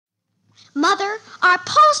Mother, are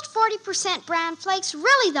Post 40% bran flakes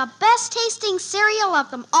really the best-tasting cereal of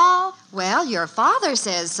them all? Well, your father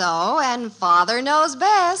says so, and Father knows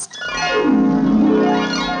best.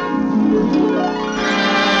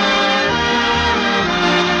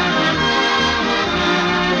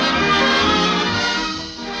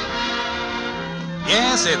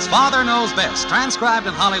 Yes, it's Father Knows Best, transcribed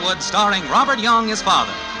in Hollywood, starring Robert Young as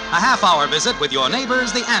Father. A half-hour visit with your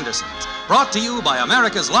neighbors, the Andersons. Brought to you by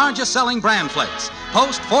America's largest-selling bran flakes,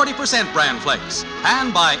 Post 40% bran flakes.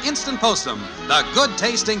 And by Instant Postum, the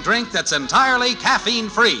good-tasting drink that's entirely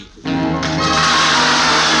caffeine-free.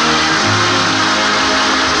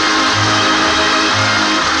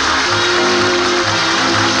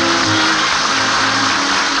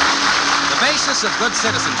 The basis of good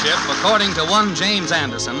citizenship, according to one James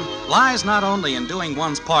Anderson, lies not only in doing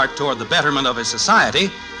one's part toward the betterment of his society,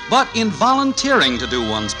 but in volunteering to do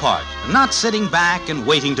one's part, not sitting back and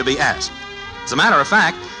waiting to be asked. As a matter of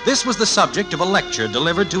fact, this was the subject of a lecture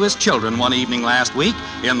delivered to his children one evening last week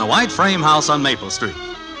in the White Frame House on Maple Street.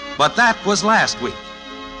 But that was last week.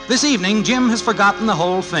 This evening, Jim has forgotten the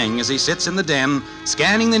whole thing as he sits in the den,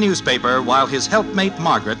 scanning the newspaper while his helpmate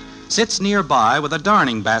Margaret sits nearby with a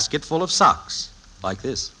darning basket full of socks, like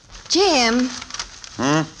this. Jim.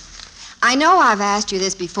 I know I've asked you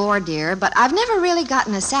this before, dear, but I've never really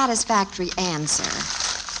gotten a satisfactory answer.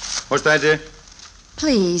 What's that, dear?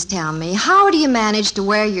 Please tell me, how do you manage to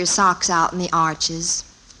wear your socks out in the arches?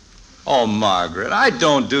 Oh, Margaret, I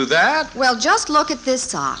don't do that. Well, just look at this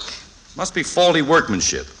sock. Must be faulty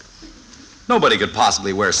workmanship. Nobody could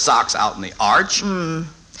possibly wear socks out in the arch. Well,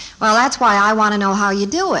 that's why I want to know how you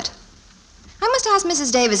do it. I must ask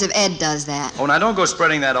Mrs. Davis if Ed does that. Oh, now don't go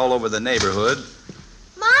spreading that all over the neighborhood.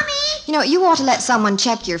 Mommy! You know, you ought to let someone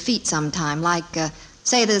check your feet sometime, like,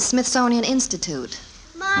 say, the Smithsonian Institute.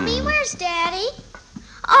 Mommy, where's Daddy?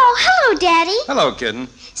 Oh, hello, Daddy. Hello, kitten.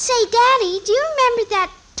 Say, Daddy, do you remember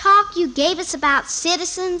that talk you gave us about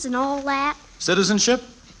citizens and all that? Citizenship?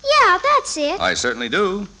 Yeah, that's it. I certainly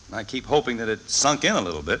do. I keep hoping that it sunk in a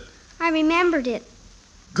little bit. I remembered it.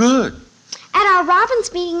 Good. At our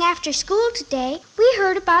Robins meeting after school today, we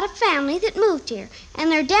heard about a family that moved here,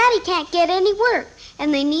 and their daddy can't get any work,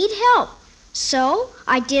 and they need help. So,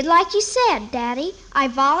 I did like you said, Daddy. I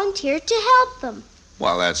volunteered to help them.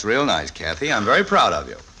 Well, that's real nice, Kathy. I'm very proud of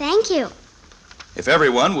you. Thank you. If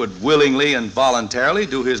everyone would willingly and voluntarily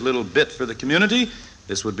do his little bit for the community,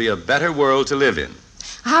 this would be a better world to live in.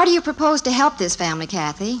 How do you propose to help this family,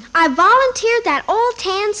 Kathy? I volunteered that old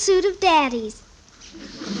tan suit of Daddy's.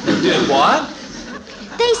 You did what?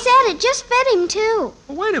 They said it just fit him, too.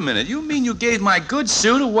 Wait a minute. You mean you gave my good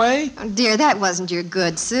suit away? Oh, dear, that wasn't your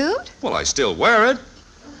good suit. Well, I still wear it.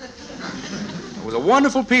 It was a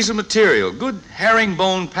wonderful piece of material. Good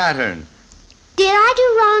herringbone pattern. Did I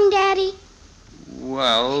do wrong, Daddy?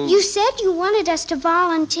 Well... You said you wanted us to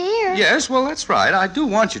volunteer. Yes, well, that's right. I do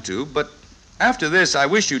want you to, but after this, I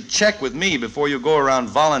wish you'd check with me before you go around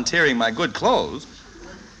volunteering my good clothes.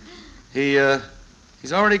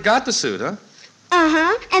 He's already got the suit, huh?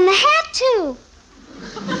 Uh-huh, and the hat, too.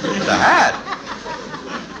 The hat?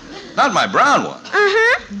 Not my brown one.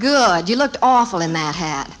 Uh-huh. Good. You looked awful in that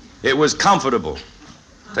hat. It was comfortable.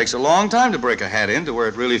 Takes a long time to break a hat in to where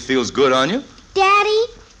it really feels good on you. Daddy,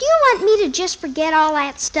 do you want me to just forget all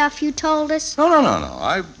that stuff you told us? No.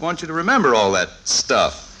 I want you to remember all that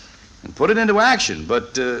stuff and put it into action,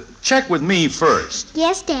 but check with me first.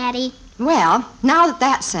 Yes, Daddy. Well, now that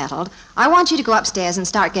that's settled, I want you to go upstairs and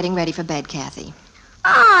start getting ready for bed, Kathy.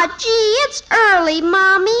 Aw, gee, it's early,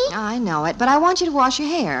 Mommy. I know it, but I want you to wash your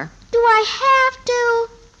hair. Do I have to?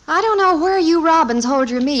 I don't know where you Robins hold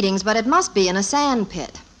your meetings, but it must be in a sand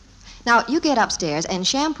pit. Now, you get upstairs and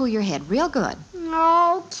shampoo your head real good.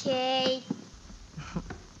 Okay.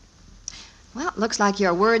 Well, it looks like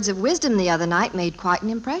your words of wisdom the other night made quite an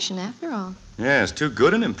impression after all. Yes, too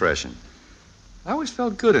good an impression. I always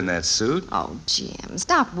felt good in that suit. Oh, Jim,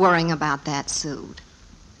 stop worrying about that suit.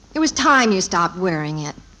 It was time you stopped wearing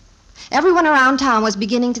it. Everyone around town was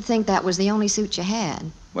beginning to think that was the only suit you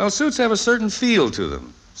had. Well, suits have a certain feel to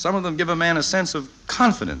them. Some of them give a man a sense of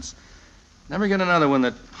confidence. Never get another one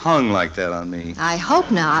that hung like that on me. I hope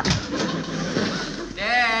not.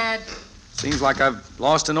 Dad! Seems like I've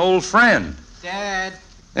lost an old friend. Dad!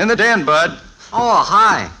 In the den, bud. Oh,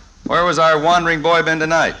 hi. Where was our wandering boy been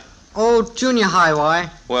tonight? Oh, junior high Y.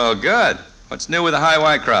 Well, good. What's new with the high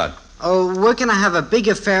Y crowd? Oh, we're going to have a big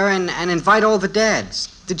affair and invite all the dads.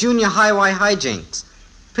 The junior high Y hijinks.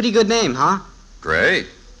 Pretty good name, huh? Great.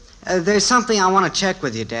 There's something I want to check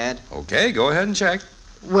with you, Dad. Okay, go ahead and check.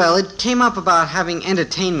 Well, it came up about having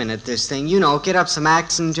entertainment at this thing. You know, get up some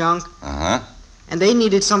acts and junk. Uh-huh. and they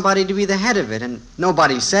needed somebody to be the head of it, and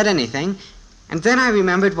nobody said anything. And then I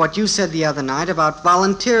remembered what you said the other night about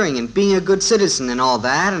volunteering and being a good citizen and all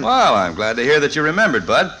that, and... Well, I'm glad to hear that you remembered,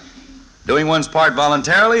 Bud. Doing one's part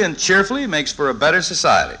voluntarily and cheerfully makes for a better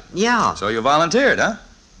society. Yeah. So you volunteered, huh?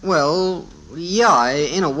 Well, yeah,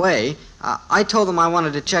 in a way. I told them I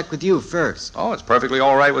wanted to check with you first. Oh, it's perfectly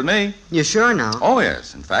all right with me. You sure now? Oh,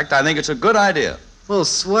 yes. In fact, I think it's a good idea. Well,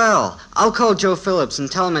 swell. I'll call Joe Phillips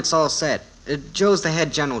and tell him it's all set. Joe's the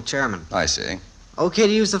head general chairman. I see. Okay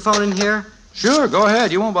to use the phone in here? Sure, go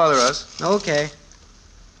ahead. You won't bother us. Okay.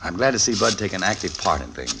 I'm glad to see Bud take an active part in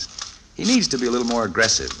things. He needs to be a little more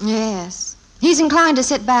aggressive. Yes. He's inclined to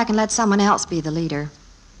sit back and let someone else be the leader.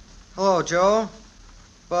 Hello, Joe.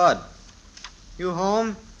 Bud. You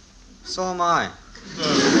home? So am I.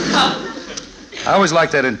 I always like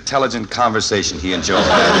that intelligent conversation he and Joe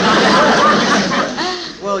had.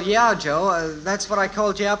 Well, yeah, Joe. That's what I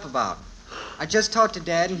called you up about. I just talked to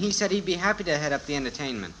Dad, and he said he'd be happy to head up the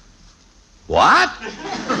entertainment. What?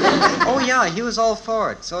 Oh, yeah, he was all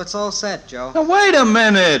for it, so it's all set, Joe. Now, wait a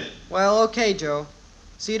minute. Well, okay, Joe.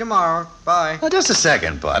 See you tomorrow. Bye. Now, just a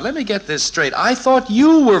second, Bud. Let me get this straight. I thought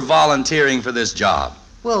you were volunteering for this job.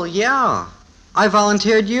 Well, yeah. I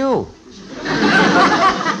volunteered you.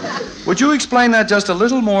 Would you explain that just a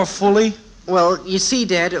little more fully? Well, you see,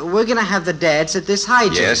 Dad, we're going to have the dads at this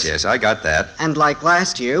hijinks. Yes, I got that. And like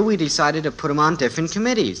last year, we decided to put them on different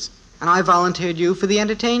committees. And I volunteered you for the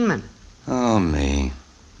entertainment. Oh, me.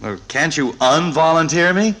 Well, can't you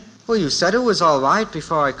unvolunteer me? Well, you said it was all right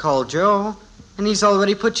before I called Joe. And he's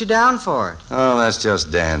already put you down for it. Oh, that's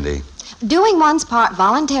just dandy. Doing one's part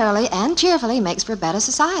voluntarily and cheerfully makes for a better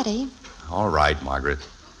society. All right, Margaret.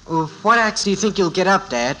 Well, what acts do you think you'll get up,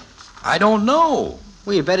 Dad? I don't know.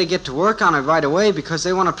 Well, you better get to work on it right away because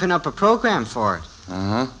they want to print up a program for it.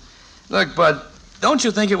 Uh-huh. Look, Bud, don't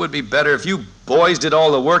you think it would be better if you boys did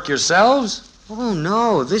all the work yourselves? Oh,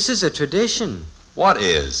 no, this is a tradition. What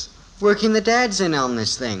is? Working the dads in on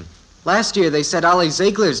this thing. Last year they said Ollie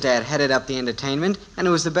Ziegler's dad headed up the entertainment, and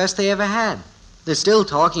it was the best they ever had. They're still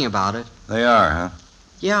talking about it. They are, huh?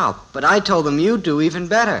 Yeah, but I told them you'd do even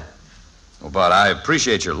better. Well, Bud, I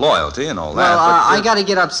appreciate your loyalty and all Well, that, but... I gotta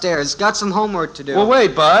get upstairs. Got some homework to do. Well,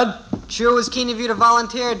 wait, Bud. Sure was keen of you to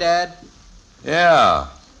volunteer, Dad. Yeah,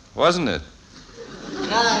 wasn't it? Good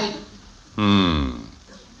night.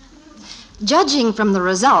 Judging from the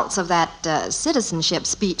results of that citizenship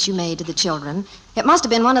speech you made to the children, it must have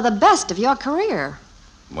been one of the best of your career.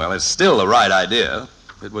 Well, it's still the right idea.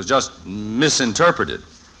 It was just misinterpreted.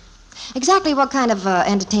 Exactly what kind of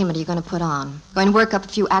entertainment are you going to put on? Going to work up a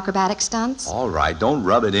few acrobatic stunts? All right, don't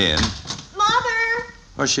rub it in. Mother!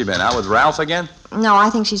 Where's she been, out with Ralph again? No, I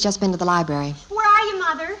think she's just been to the library. Where are you,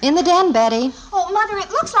 Mother? In the den, Betty. Oh, Mother, it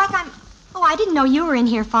looks like I'm... Oh, I didn't know you were in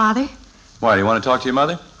here, Father. Why, do you want to talk to your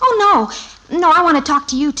mother? Oh, no. No, I want to talk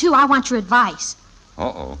to you, too. I want your advice.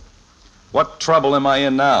 Uh-oh. What trouble am I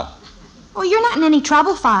in now? Oh, you're not in any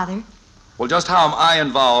trouble, Father. Well, just how am I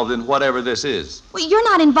involved in whatever this is? Well, you're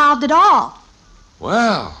not involved at all.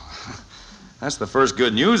 Well, that's the first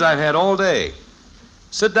good news I've had all day.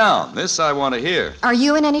 Sit down. This I want to hear. Are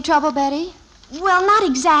you in any trouble, Betty? Well, not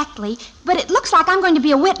exactly, but it looks like I'm going to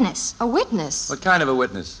be a witness. A witness? What kind of a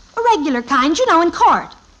witness? A regular kind, you know, in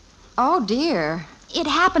court. Oh, dear. It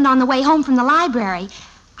happened on the way home from the library.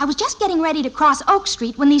 I was just getting ready to cross Oak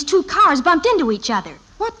Street when these two cars bumped into each other.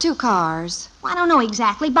 What two cars? Well, I don't know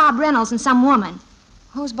exactly. Bob Reynolds and some woman.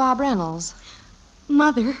 Who's Bob Reynolds?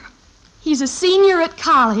 Mother, he's a senior at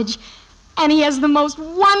college, and he has the most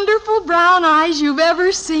wonderful brown eyes you've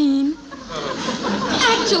ever seen.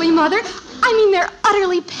 Actually, Mother, I mean, they're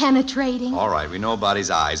utterly penetrating. All right, we know about his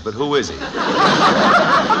eyes, but who is he?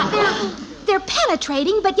 They're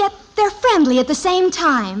penetrating, but yet they're friendly at the same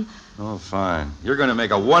time. Oh, fine. You're going to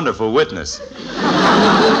make a wonderful witness.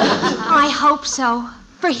 I hope so,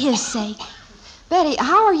 for his sake. Betty,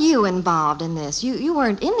 how are you involved in this? You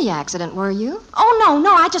weren't in the accident, were you? Oh,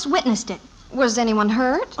 no, I just witnessed it. Was anyone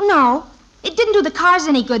hurt? No. It didn't do the cars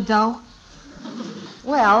any good, though.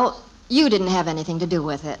 Well, you didn't have anything to do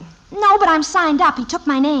with it. No, but I'm signed up. He took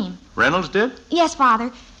my name. Reynolds did? Yes,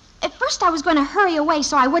 Father. At first I was going to hurry away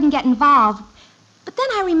so I wouldn't get involved. But then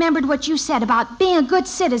I remembered what you said about being a good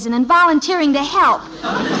citizen and volunteering to help.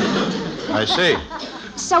 I see.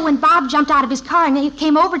 So when Bob jumped out of his car and he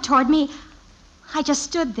came over toward me, I just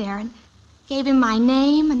stood there and gave him my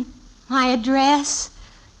name and my address.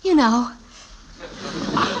 You know.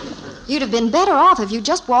 You'd have been better off if you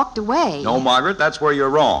just walked away. No, Margaret, that's where you're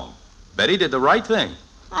wrong. Betty did the right thing.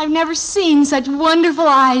 I've never seen such wonderful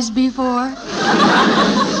eyes before.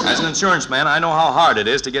 As an insurance man, I know how hard it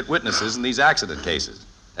is to get witnesses in these accident cases.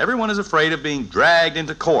 Everyone is afraid of being dragged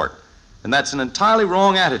into court, and that's an entirely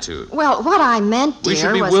wrong attitude. Well, what I meant, dear, We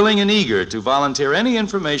should be was... willing and eager to volunteer any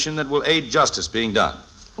information that will aid justice being done.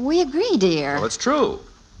 We agree, dear. Well, it's true.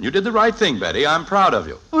 You did the right thing, Betty. I'm proud of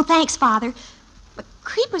you. Well, thanks, Father. But,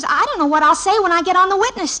 Creepers, I don't know what I'll say when I get on the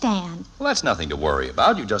witness stand. Well, that's nothing to worry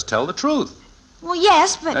about. You just tell the truth. Well,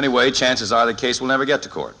 yes, but... Anyway, chances are the case will never get to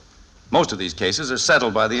court. Most of these cases are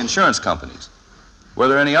settled by the insurance companies. Were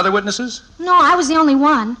there any other witnesses? No, I was the only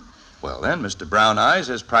one. Well, then, Mr. Brown Eyes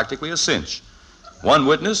has practically a cinch. One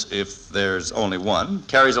witness, if there's only one,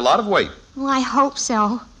 carries a lot of weight. Well, I hope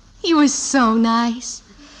so. He was so nice.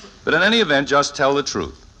 But in any event, just tell the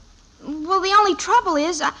truth. Well, the only trouble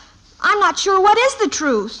is, I'm not sure what is the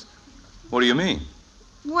truth. What do you mean?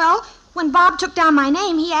 Well, when Bob took down my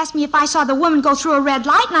name, he asked me if I saw the woman go through a red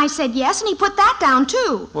light, and I said yes, and he put that down,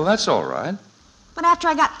 too. Well, that's all right. But after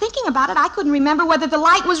I got thinking about it, I couldn't remember whether the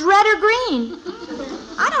light was red or green.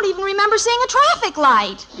 I don't even remember seeing a traffic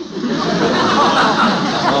light.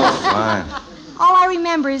 Oh, fine. All I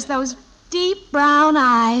remember is those deep brown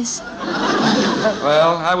eyes.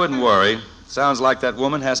 Well, I wouldn't worry. Sounds like that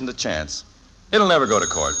woman hasn't a chance. It'll never go to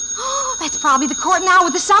court. Oh, that's probably the court now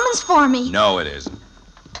with the summons for me. No, it isn't.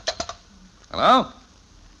 Hello?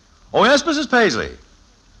 Oh, yes, Mrs. Paisley.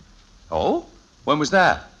 Oh? When was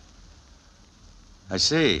that? I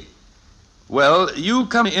see. Well, you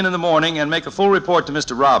come in the morning and make a full report to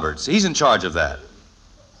Mr. Roberts. He's in charge of that.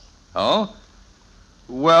 Oh?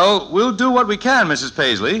 Well, we'll do what we can, Mrs.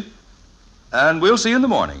 Paisley. And we'll see you in the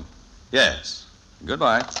morning. Yes.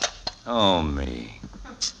 Goodbye. Oh, me.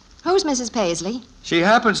 Who's Mrs. Paisley? She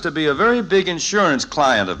happens to be a very big insurance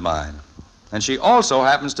client of mine. And she also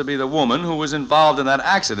happens to be the woman who was involved in that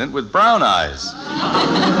accident with Brown Eyes.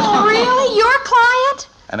 Oh, really? Your client?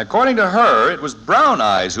 And according to her, it was Brown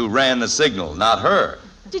Eyes who ran the signal, not her.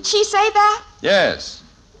 Did she say that? Yes.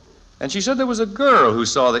 And she said there was a girl who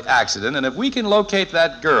saw the accident, and if we can locate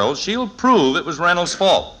that girl, she'll prove it was Reynolds'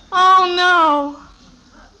 fault. Oh, no.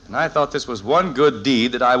 And I thought this was one good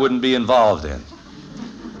deed that I wouldn't be involved in.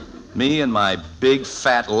 Me and my big,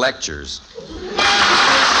 fat lectures.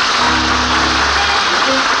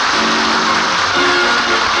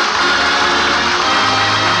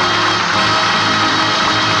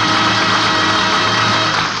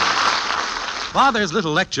 Father's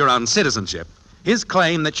little lecture on citizenship, his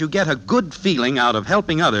claim that you get a good feeling out of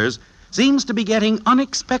helping others, seems to be getting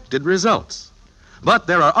unexpected results. But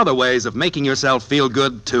there are other ways of making yourself feel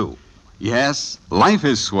good, too. Yes, life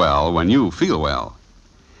is swell when you feel well.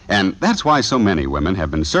 And that's why so many women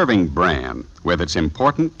have been serving bran with its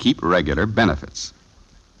important keep regular benefits.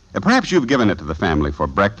 Perhaps you've given it to the family for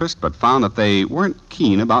breakfast but found that they weren't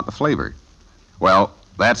keen about the flavor. Well,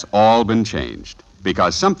 that's all been changed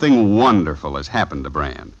because something wonderful has happened to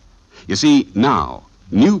bran. You see, now,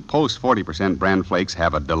 new Post 40% bran flakes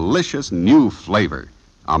have a delicious new flavor,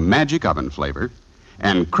 a magic oven flavor,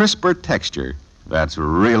 and crisper texture that's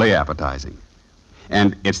really appetizing.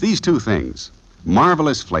 And it's these two things,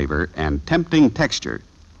 marvelous flavor and tempting texture,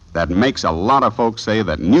 that makes a lot of folks say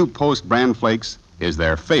that new Post bran flakes is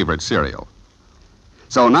their favorite cereal.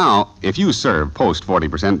 So now, if you serve Post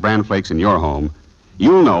 40% bran flakes in your home,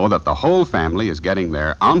 you'll know that the whole family is getting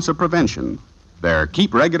their ounce of prevention, their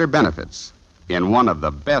keep regular benefits, in one of the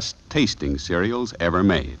best tasting cereals ever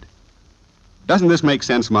made. Doesn't this make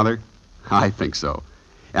sense, Mother? I think so.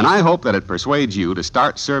 And I hope that it persuades you to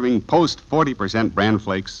start serving Post 40% bran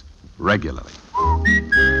flakes regularly.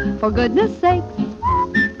 For goodness sake,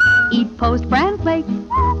 eat Post bran flakes.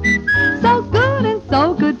 So good and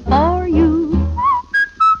so good for you.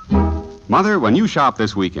 Mother, when you shop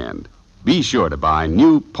this weekend, be sure to buy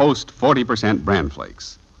new Post 40% bran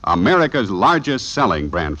flakes, America's largest selling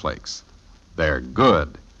bran flakes. They're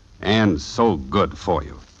good and so good for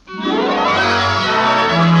you.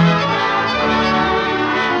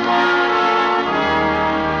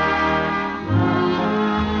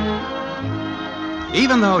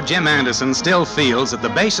 Even though Jim Anderson still feels that the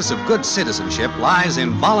basis of good citizenship lies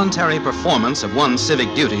in voluntary performance of one's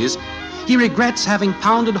civic duties, he regrets having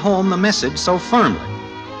pounded home the message so firmly.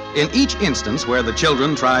 In each instance where the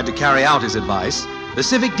children tried to carry out his advice, the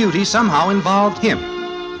civic duty somehow involved him.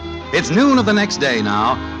 It's noon of the next day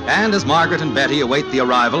now, and as Margaret and Betty await the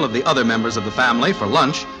arrival of the other members of the family for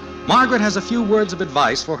lunch, Margaret has a few words of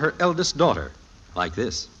advice for her eldest daughter, like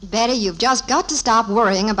this. Betty, you've just got to stop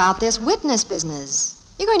worrying about this witness business.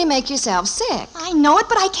 You're going to make yourself sick. I know it,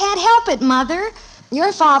 but I can't help it, Mother.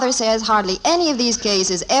 Your father says hardly any of these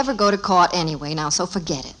cases ever go to court anyway, now, so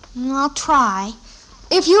forget it. I'll try.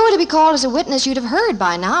 If you were to be called as a witness, you'd have heard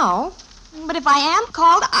by now. But if I am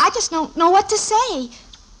called, I just don't know what to say.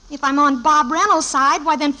 If I'm on Bob Reynolds' side,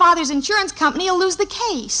 why then Father's insurance company will lose the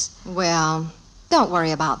case. Well, don't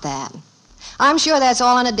worry about that. I'm sure that's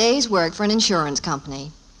all in a day's work for an insurance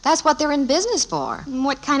company. That's what they're in business for. And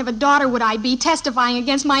what kind of a daughter would I be testifying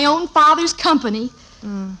against my own father's company?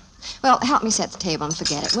 Well, help me set the table and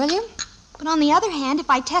forget it, will you? But on the other hand, if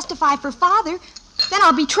I testify for Father, then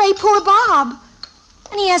I'll betray poor Bob.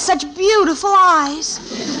 And he has such beautiful eyes.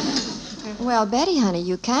 Well, Betty, honey,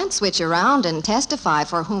 you can't switch around and testify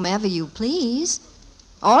for whomever you please.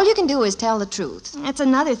 All you can do is tell the truth. That's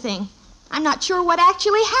another thing. I'm not sure what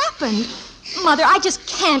actually happened. Mother, I just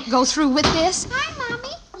can't go through with this. Hi,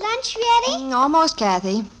 Mommy. Lunch ready? Almost,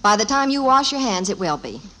 Kathy. By the time you wash your hands, it will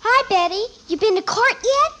be. Hi, Betty. You been to court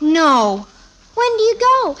yet? No. When do you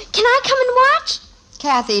go? Can I come and watch?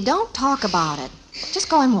 Kathy, don't talk about it. Just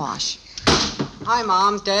go and wash. Hi,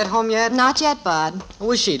 Mom. Dad home yet? Not yet, Bud. I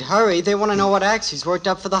wish he'd hurry. They want to know what acts he's worked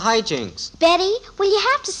up for the hijinks. Betty, will you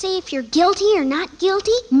have to say if you're guilty or not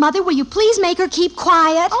guilty? Mother, will you please make her keep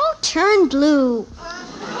quiet? Oh, turn blue.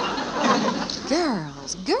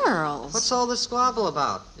 Girls. What's all this squabble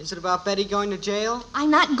about? Is it about Betty going to jail?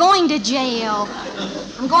 I'm not going to jail.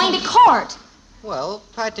 I'm going to court. Well,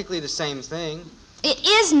 practically the same thing. It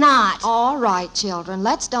is not. All right, children,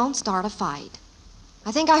 let's don't start a fight.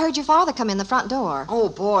 I think I heard your father come in the front door. Oh,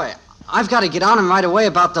 boy. I've got to get on him right away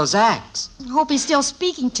about those acts. I hope he's still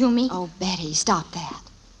speaking to me. Oh, Betty, stop that.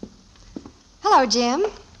 Hello, Jim.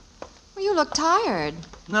 Well, you look tired.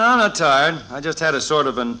 No, I'm not tired. I just had a sort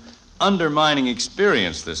of an undermining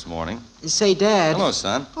experience this morning. Say, Dad. Hello,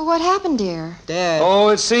 son. Well, what happened, dear? Dad. Oh,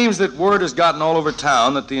 it seems that word has gotten all over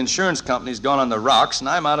town that the insurance company's gone on the rocks and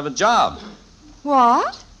I'm out of a job.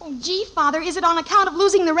 What? Oh, gee, Father, is it on account of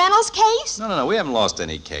losing the Reynolds case? No, we haven't lost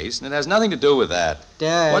any case, and it has nothing to do with that.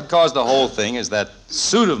 Dad. What caused the whole thing is that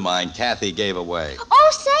suit of mine Kathy gave away.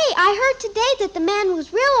 Oh, say, I heard today that the man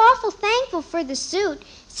was real awful thankful for the suit.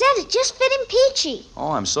 Said it just fit him peachy. Oh,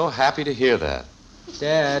 I'm so happy to hear that.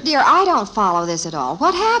 Dad. Dear, I don't follow this at all.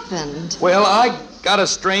 What happened? Well, I got a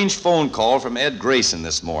strange phone call from Ed Grayson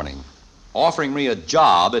this morning, offering me a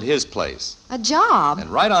job at his place. A job? And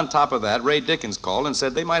right on top of that, Ray Dickens called and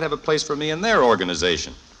said they might have a place for me in their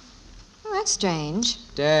organization. Oh, that's strange.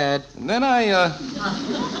 Dad. And then I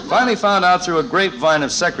finally found out through a grapevine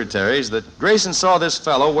of secretaries that Grayson saw this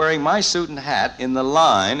fellow wearing my suit and hat in the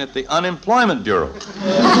line at the Unemployment Bureau.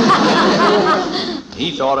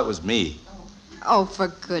 He thought it was me. Oh, for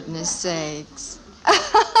goodness sakes.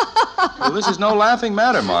 Well, this is no laughing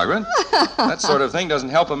matter, Margaret. That sort of thing doesn't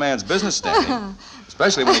help a man's business standing,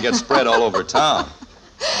 especially when it gets spread all over town.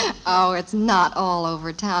 Oh, it's not all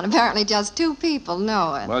over town. Apparently just 2 people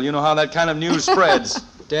know it. Well, you know how that kind of news spreads.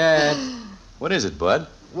 Dad. What is it, Bud?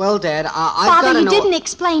 Well, Dad, I've got Father, to you know... didn't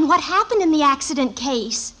explain what happened in the accident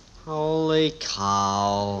case. Holy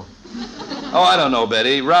cow. Oh, I don't know,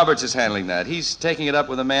 Betty. Roberts is handling that. He's taking it up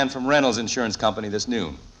with a man from Reynolds Insurance Company this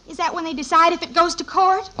noon. Is that when they decide if it goes to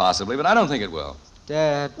court? Possibly, but I don't think it will.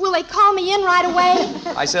 Dad. Will they call me in right away?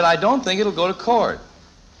 I said I don't think it'll go to court.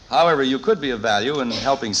 However, you could be of value in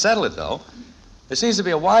helping settle it, though. There seems to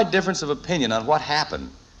be a wide difference of opinion on what happened.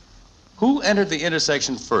 Who entered the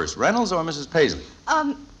intersection first, Reynolds or Mrs. Paisley?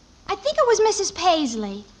 I think it was Mrs.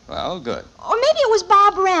 Paisley. Well, good. Or maybe it was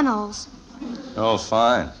Bob Reynolds. Oh,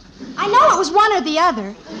 fine. I know it was one or the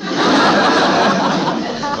other.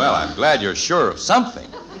 Well, I'm glad you're sure of something.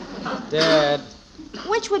 Dad.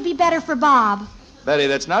 Which would be better for Bob? Betty,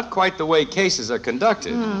 that's not quite the way cases are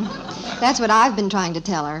conducted. That's what I've been trying to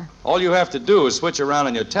tell her. All you have to do is switch around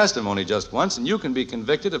on your testimony just once, and you can be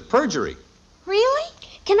convicted of perjury. Really?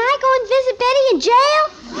 Can I go and visit Betty in jail?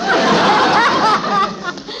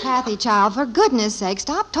 Kathy, child, for goodness sake,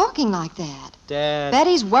 stop talking like that. Dad.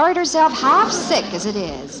 Betty's worried herself half sick as it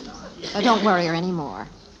is. So don't worry her anymore.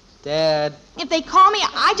 Dad. If they call me,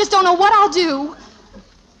 I just don't know what I'll do.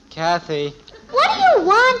 Kathy. What do you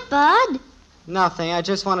want, Bud? Nothing. I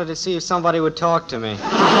just wanted to see if somebody would talk to me.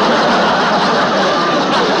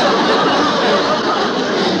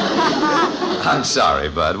 I'm sorry,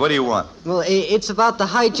 Bud. What do you want? Well, it's about the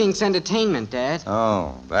hijinks entertainment, Dad.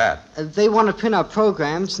 Oh, that. They want to print out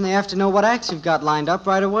programs, and they have to know what acts you've got lined up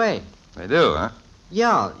right away. They do, huh?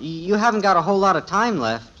 Yeah, you haven't got a whole lot of time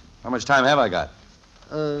left. How much time have I got?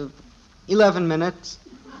 11 minutes.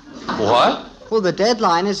 What? Well, the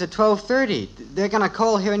deadline is at 12:30. They're going to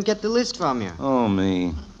call here and get the list from you. Oh,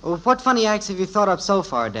 me. Well, what funny acts have you thought up so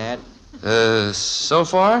far, Dad? So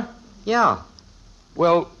far? Yeah.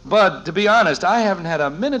 Well, Bud, to be honest, I haven't had a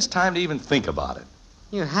minute's time to even think about it.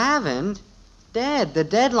 You haven't? Dad, the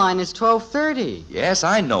deadline is 12:30. Yes,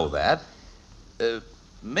 I know that.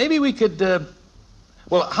 Maybe we could,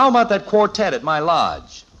 well, how about that quartet at my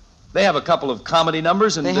lodge? They have a couple of comedy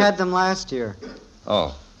numbers and... They had them last year.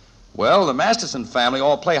 Oh. Well, the Masterson family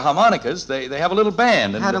all play harmonicas. They have a little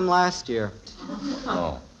band. And Had them last year.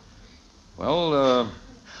 Oh. Well,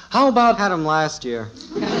 how about... Had them last year.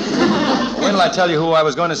 Wait till I tell you who I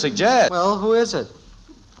was going to suggest. Well, who is it?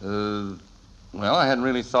 Well, I hadn't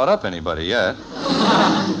really thought up anybody yet.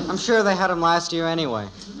 I'm sure they had them last year anyway.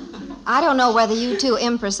 I don't know whether you two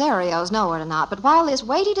impresarios know it or not, but while this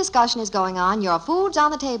weighty discussion is going on, your food's on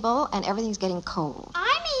the table and everything's getting cold.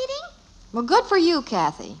 I'm eating. Well, good for you,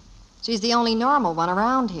 Kathy. She's the only normal one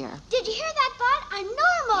around here. Did you hear that, Bud? I'm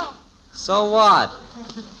normal. So what?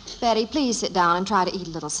 Betty, please sit down and try to eat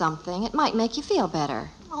a little something. It might make you feel better.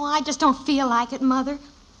 Oh, I just don't feel like it, Mother.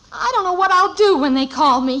 I don't know what I'll do when they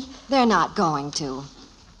call me. They're not going to.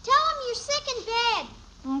 Tell them you're sick in bed.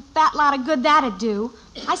 Fat lot of good that'd do.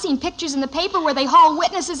 I seen pictures in the paper where they haul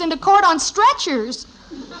witnesses into court on stretchers.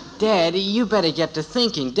 Dad, you better get to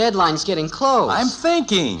thinking. Deadline's getting close. I'm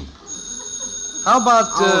thinking. How about...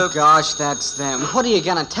 Oh, gosh, that's them. What are you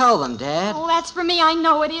going to tell them, Dad? Oh, that's for me. I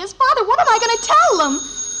know it is. Father, what am I going to tell them?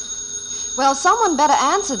 Well, someone better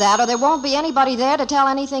answer that or there won't be anybody there to tell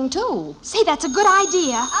anything to. Say, that's a good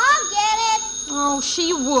idea. I'll get it. Oh,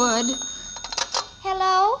 she would.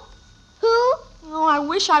 Hello? Who? Oh, I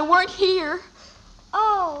wish I weren't here.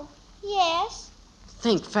 Oh, yes.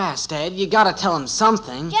 Think fast, Dad. You got to tell them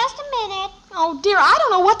something. Just a minute. Oh, dear, I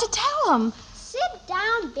don't know what to tell them. Sit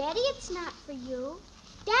down, Betty. It's not for you.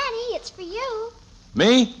 Daddy, it's for you.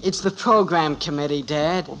 Me? It's the program committee,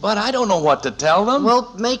 Dad. But I don't know what to tell them.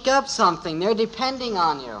 Well, make up something. They're depending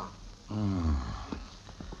on you.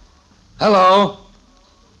 Hello.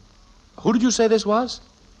 Who did you say this was?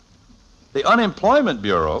 The Unemployment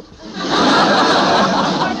Bureau.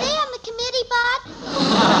 Are they on the committee,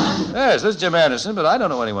 Bud? Yes, this is Jim Anderson, but I don't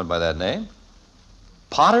know anyone by that name.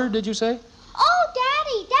 Potter, did you say? Oh,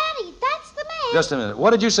 Daddy, that's the man. Just a minute.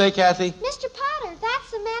 What did you say, Kathy? Mr. Potter,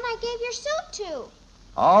 that's the man I gave your suit to.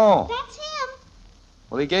 Oh. That's him.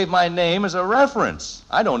 Well, he gave my name as a reference.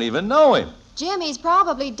 I don't even know him. Jim, he's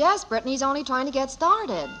probably desperate and he's only trying to get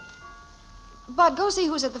started. But go see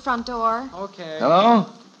who's at the front door. Okay. Hello?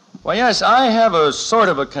 Well, yes, I have a sort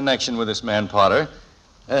of a connection with this man, Potter.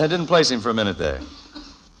 I didn't place him for a minute there.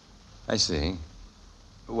 I see.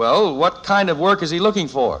 Well, what kind of work is he looking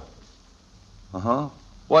for? Uh-huh.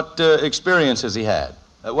 What experience has he had?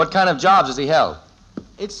 What kind of jobs has he held?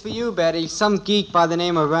 It's for you, Betty. Some geek by the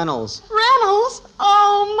name of Reynolds. Reynolds?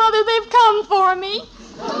 Oh, Mother, they've come for me.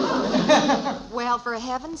 Well, for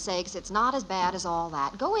heaven's sakes, it's not as bad as all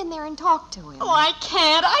that. Go in there and talk to him. Oh, I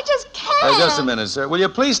can't. I just can't. Just a minute, sir. Will you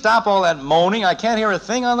please stop all that moaning? I can't hear a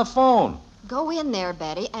thing on the phone. Go in there,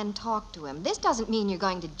 Betty, and talk to him. This doesn't mean you're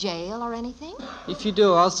going to jail or anything. If you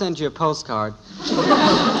do, I'll send you a postcard.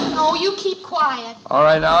 Oh, you keep quiet. All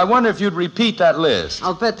right, now, I wonder if you'd repeat that list.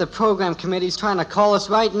 I'll bet the program committee's trying to call us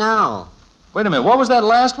right now. Wait a minute. What was that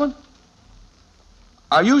last one?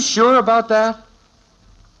 Are you sure about that?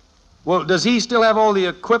 Well, does he still have all the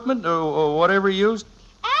equipment or whatever he used?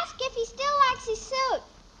 Ask if he still likes his suit.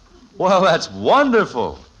 Well, that's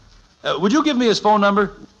wonderful. Would you give me his phone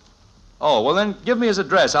number? Oh, well, then give me his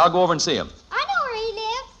address. I'll go over and see him. I know where he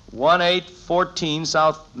lives. 1814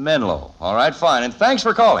 South Menlo. All right, fine. And thanks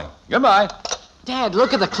for calling. Goodbye. Dad,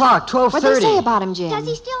 look at the clock. 12:30. What'd they say about him, Jim? Does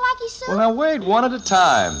he still like his suit? Well, now, wait one at a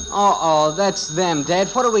time. Uh-oh, that's them, Dad.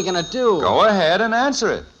 What are we going to do? Go ahead and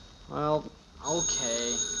answer it. Well,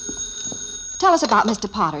 okay. Tell us about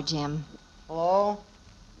Mr. Potter, Jim. Hello?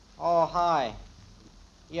 Oh, hi.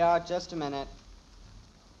 Yeah, just a minute.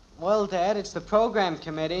 Well, Dad, it's the program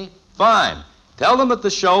committee. Fine. Tell them that the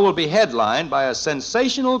show will be headlined by a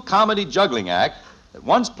sensational comedy juggling act that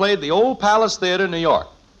once played the Old Palace Theater in New York.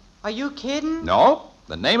 Are you kidding? No,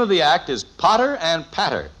 the name of the act is Potter and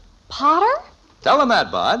Patter. Potter? Tell them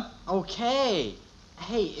that, Bud. Okay.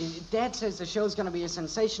 Hey, Dad says the show's going to be a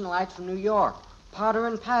sensational act from New York. Potter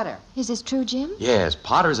and Patter. Is this true, Jim? Yes,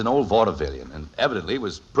 Potter's an old vaudevillian, and evidently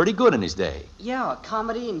was pretty good in his day. Yeah,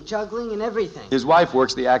 comedy and juggling and everything. His wife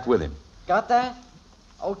works the act with him. Got that?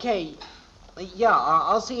 Okay. Yeah,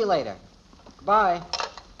 I'll see you later. Bye.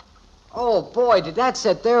 Oh, boy, did that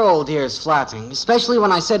set their old ears flapping, especially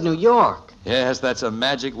when I said New York. Yes, that's a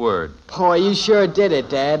magic word. Boy, you sure did it,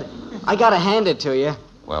 Dad. I gotta hand it to you.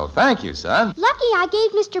 Well, thank you, son. Lucky I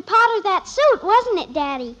gave Mr. Potter that suit, wasn't it,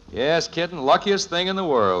 Daddy? Yes, kitten, luckiest thing in the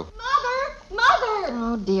world. Mother!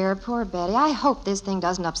 Oh, dear, poor Betty. I hope this thing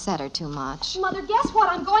doesn't upset her too much. Mother, guess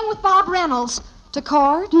what? I'm going with Bob Reynolds. To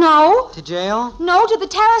court? No. To jail? No, to the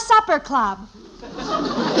Terra Supper Club.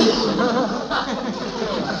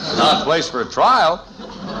 Not a place for a trial.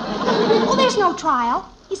 Oh, there's no trial.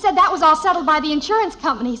 He said that was all settled by the insurance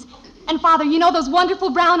companies. And, Father, you know those wonderful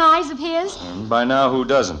brown eyes of his? And by now, who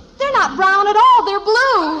doesn't? They're not brown at all. They're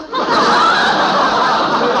blue.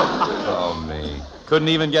 Oh, me. Couldn't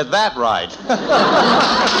even get that right.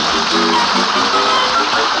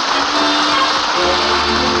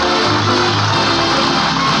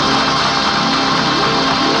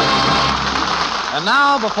 And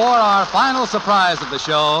now, before our final surprise of the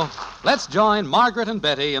show, let's join Margaret and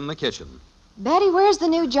Betty in the kitchen. Betty, where's the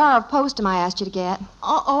new jar of postum I asked you to get?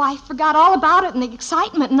 Oh, I forgot all about it and the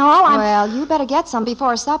excitement and all. Well, you better get some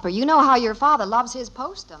before supper. You know how your father loves his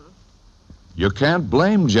postum. You can't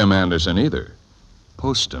blame Jim Anderson either.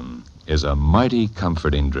 Postum is a mighty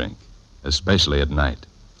comforting drink, especially at night.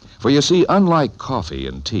 For you see, unlike coffee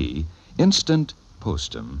and tea, instant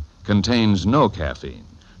postum contains no caffeine,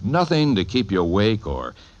 nothing to keep you awake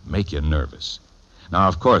or make you nervous. Now,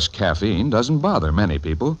 of course, caffeine doesn't bother many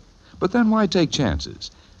people, but then why take chances?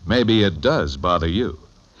 Maybe it does bother you.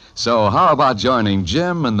 So how about joining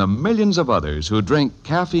Jim and the millions of others who drink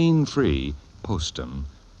caffeine-free postum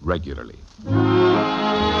regularly?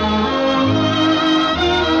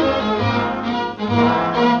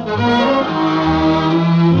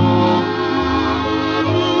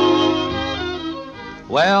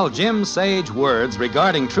 Well, Jim's sage words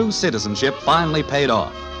regarding true citizenship finally paid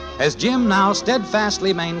off, as Jim now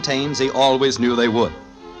steadfastly maintains he always knew they would.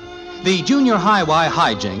 The junior high Y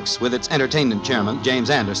hijinks with its entertainment chairman, James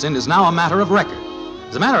Anderson, is now a matter of record.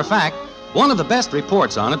 As a matter of fact, one of the best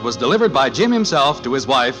reports on it was delivered by Jim himself to his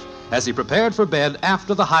wife as he prepared for bed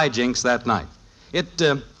after the hijinks that night. It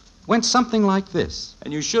went something like this.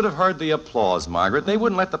 And you should have heard the applause, Margaret. They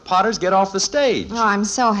wouldn't let the Potters get off the stage. Oh, I'm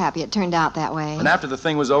so happy it turned out that way. And after the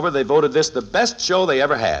thing was over, they voted this the best show they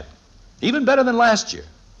ever had. Even better than last year.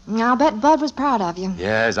 I'll bet Bud was proud of you.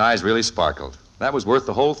 Yeah, his eyes really sparkled. That was worth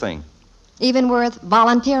the whole thing. Even worth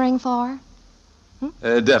volunteering for?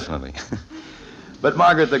 Definitely. But,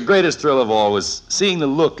 Margaret, the greatest thrill of all was seeing the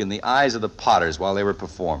look in the eyes of the Potters while they were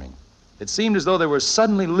performing. It seemed as though they were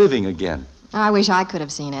suddenly living again. I wish I could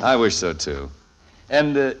have seen it. I wish so, too.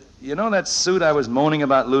 And, you know that suit I was moaning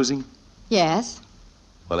about losing? Yes.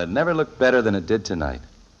 Well, it never looked better than it did tonight.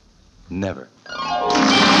 Never.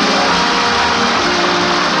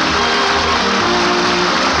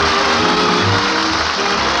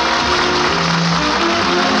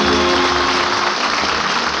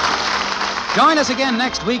 Join us again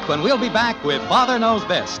next week when we'll be back with Father Knows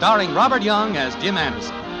Best, starring Robert Young as Jim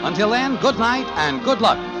Anderson. Until then, good night and good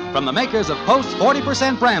luck from the makers of Post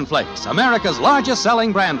 40% Bran Flakes, America's largest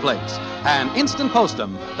selling bran flakes, and Instant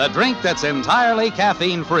Postum, the drink that's entirely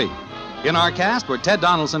caffeine-free. In our cast were Ted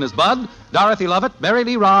Donaldson as Bud, Dorothy Lovett, Mary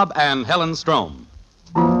Lee Robb, and Helen Strome.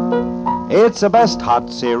 It's the best hot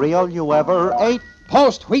cereal you ever ate.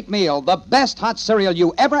 Post Wheatmeal, the best hot cereal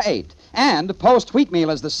you ever ate. And Post Wheatmeal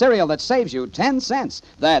is the cereal that saves you 10 cents.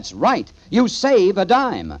 That's right. You save a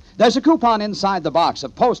dime. There's a coupon inside the box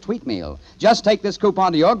of Post Wheatmeal. Just take this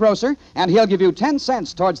coupon to your grocer, and he'll give you 10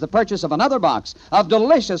 cents towards the purchase of another box of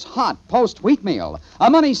delicious hot Post Wheatmeal. A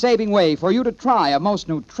money-saving way for you to try a most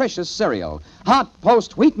nutritious cereal. Hot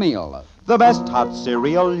Post Wheatmeal. The best hot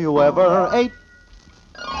cereal you ever ate.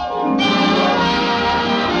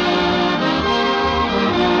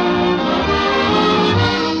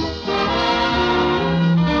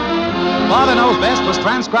 Father Knows Best was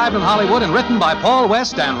transcribed in Hollywood and written by Paul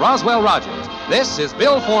West and Roswell Rogers. This is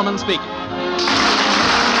Bill Foreman speaking.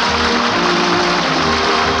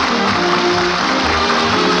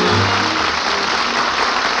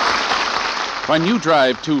 When you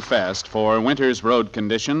drive too fast for winter's road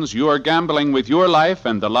conditions, you are gambling with your life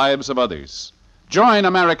and the lives of others. Join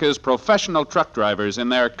America's professional truck drivers in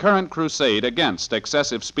their current crusade against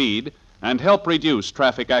excessive speed and help reduce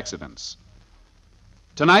traffic accidents.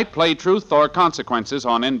 Tonight, play Truth or Consequences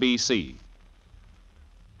on NBC.